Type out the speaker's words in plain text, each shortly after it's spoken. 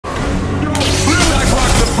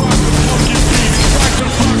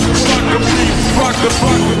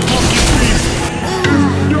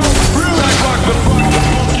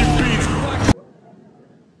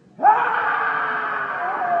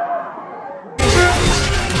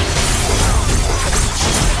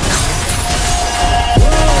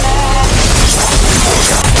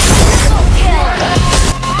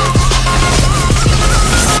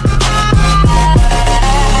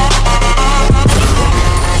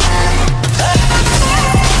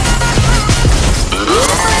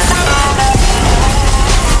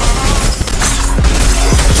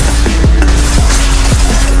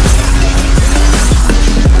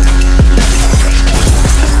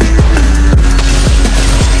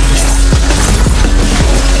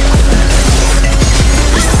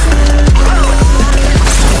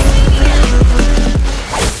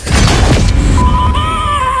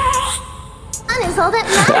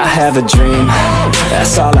have a dream,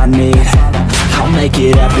 that's all I need. I'll make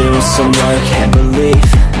it happen with some work and belief.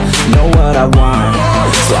 Know what I want,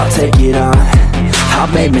 so I'll take it on.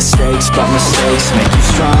 I've made mistakes, but mistakes make you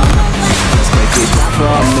strong. Let's break it down for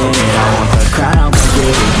a minute. I want the crown, I'm gonna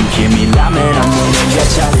get it. You hear me loud, man, I'm winning. Yeah,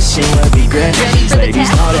 Charlie Sheen will be grinning. These ladies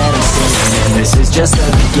know that I'm sinning, and this is just the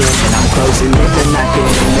beginning. I'm closing in, but not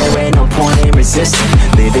getting. There ain't no point in resisting.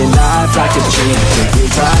 Living life like a dream,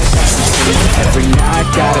 living life that's the dream. Every night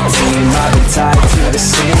got a team, I've been tied to the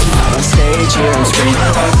scene. Out on stage, here I'm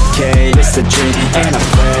screaming. Okay, it's a dream, and I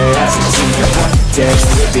pray as a team. One day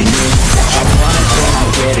it'll be me. I wanna go,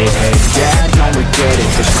 I'll get it. Hey, Dad, don't regret it.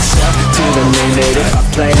 Push myself to the limit. If I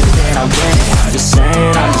play it, then I win it. I'm just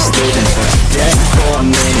saying, I'm just living for today. For a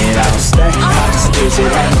minute, I don't stay, I just lose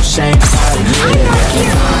it. Ain't no shame, I admit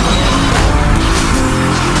it.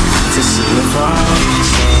 To see if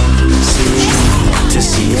to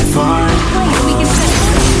see if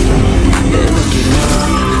they're looking up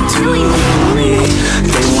to me.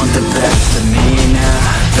 They want the best of me now,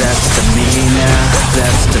 best of me now,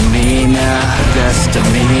 best of me now, best of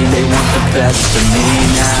me. They want the best of me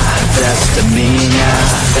now, best of me now,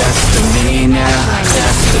 best of me now,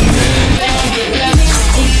 best of me.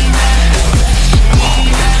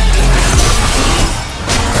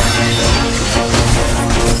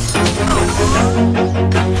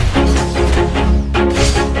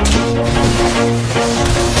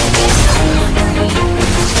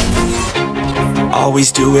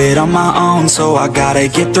 Always do it on my own, so I gotta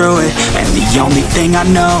get through it. And the only thing I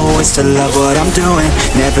know is to love what I'm doing.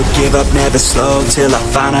 Never give up, never slow, till I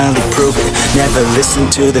finally prove it. Never listen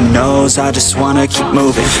to the no's, I just wanna keep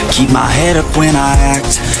moving. Keep my head up when I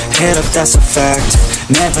act, head up, that's a fact.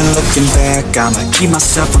 Never looking back, I'ma keep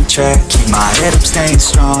myself on track. Keep my head up, staying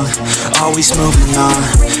strong, always moving on.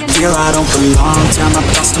 Feel I don't belong, tell my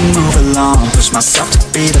thoughts to move along. Push myself to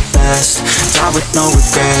be the best, die with no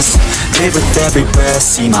regrets. Live with every breath,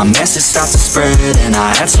 see my message start to spread. And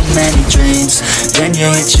I had so many dreams, then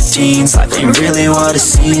you hit your teens. Life ain't really what it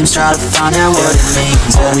seems, try to find out what it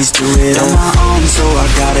means. Always do it on my own, so I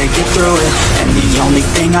gotta get through it. And the only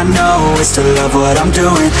thing I know is to love what I'm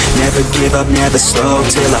doing. Never give up, never slow,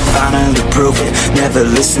 till I finally prove it. Never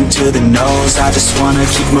listen to the no's, I just wanna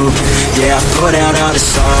keep moving. Yeah, I put out all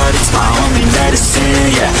this art, it's my only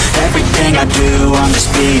medicine. Yeah, everything I do, I'm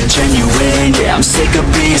just being genuine. Yeah, I'm sick of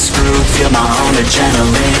being screwed, feel my own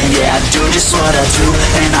adrenaline. Yeah, I do just what I do,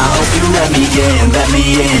 and I hope you let me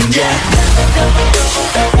in, yeah.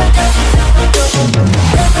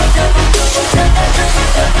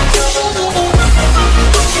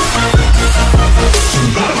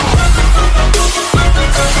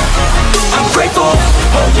 I'm grateful,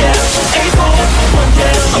 oh yeah, able, oh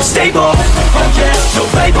yeah, I'm stable, oh yeah, no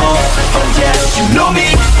label, oh yeah, you know me,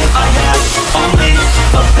 I have only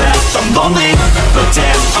a path, I'm lonely, but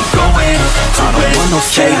damn, I'm going to win. I don't want no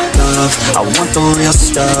fake love, I want the real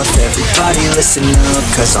stuff. Everybody listen up,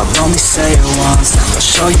 cause I'll only say it once. I'm gonna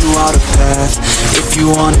show you all the path, if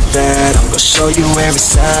you want it bad. I'm gonna show you where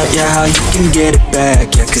it's at, yeah, how you can get it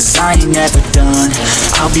back. Yeah, cause I ain't never done,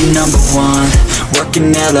 I'll be number one.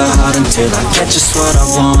 Working hella hard until I get just what I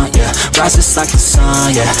want, yeah. Rises like the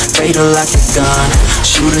sun, yeah, fatal like a gun.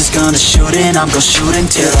 Shooter's gonna shoot and I'm gonna shoot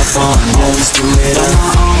until I fall. Always do it on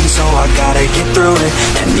my own, so I gotta get through it.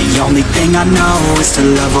 And the only thing I know is to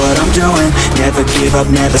love what I'm doing. Never give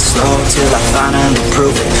up, never slow, till I finally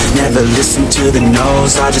prove it. Never listen to the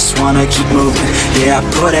no's, I just wanna keep moving. Yeah, I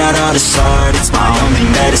put out all this art, it's my only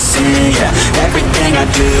medicine. Yeah, everything I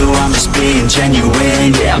do, I'm just being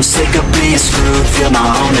genuine. Yeah, I'm sick of being screwed, feel my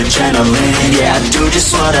own adrenaline. Yeah, I do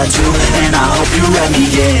just what I do, and I hope you let me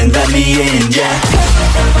in, yeah.